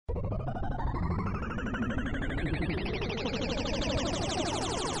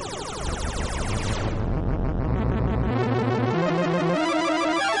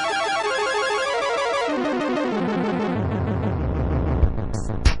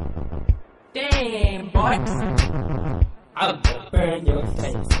Damn, boy. I'm gonna burn your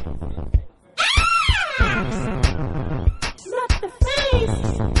face. Not the face.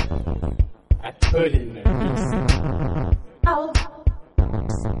 I put in the face. I'll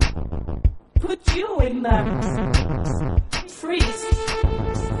put you in the freeze.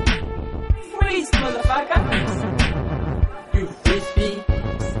 Freeze, motherfucker. You frisbee.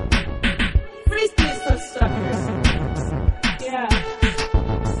 Frisbee is for suckers. Yeah.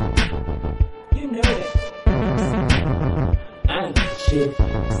 You know it. I'm shit.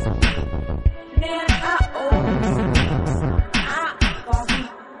 Man, I fucking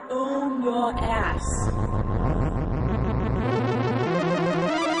own your ass.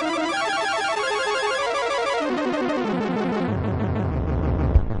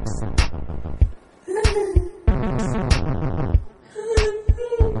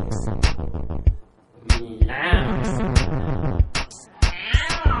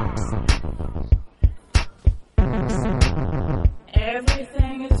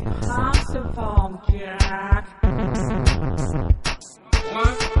 Everything is possible, Jack.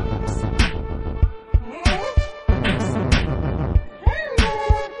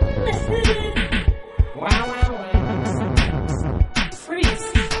 Freeze.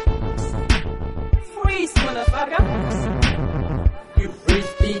 Freeze, motherfucker. You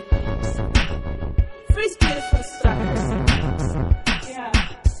frisbee. Frisbee is for suckers. Yeah.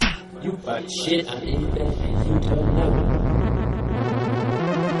 You fuck shit on anything and you don't know.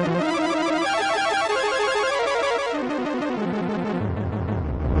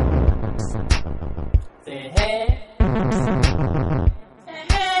 Say hey. Hey,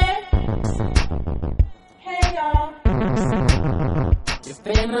 hey. Hey, y'all. You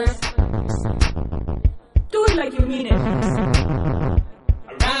famous? Do it like you mean it.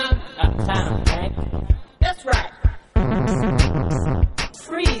 Around uptown, right? That's right.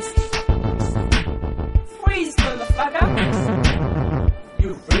 Freeze. Freeze, motherfucker. You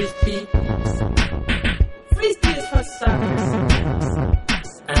frisbee. Frisbee is for suckers.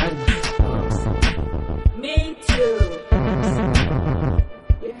 Me too.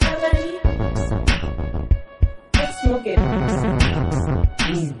 You have any? Let's smoke it.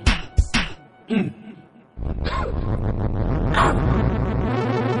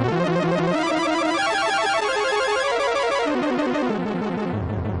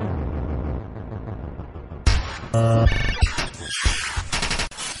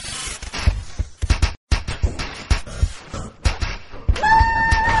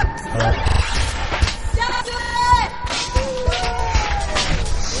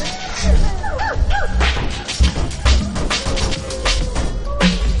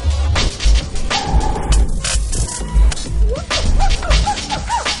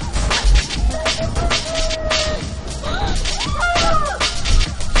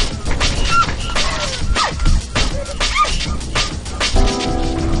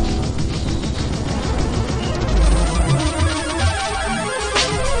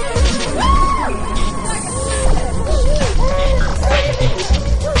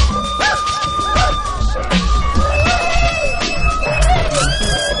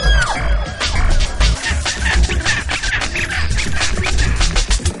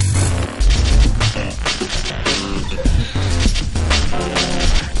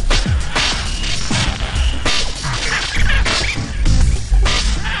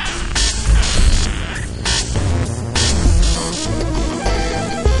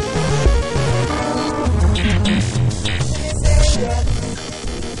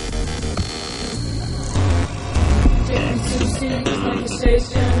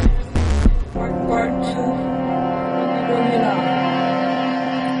 SUSIE part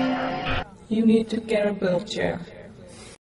 2. You need to get a wheelchair.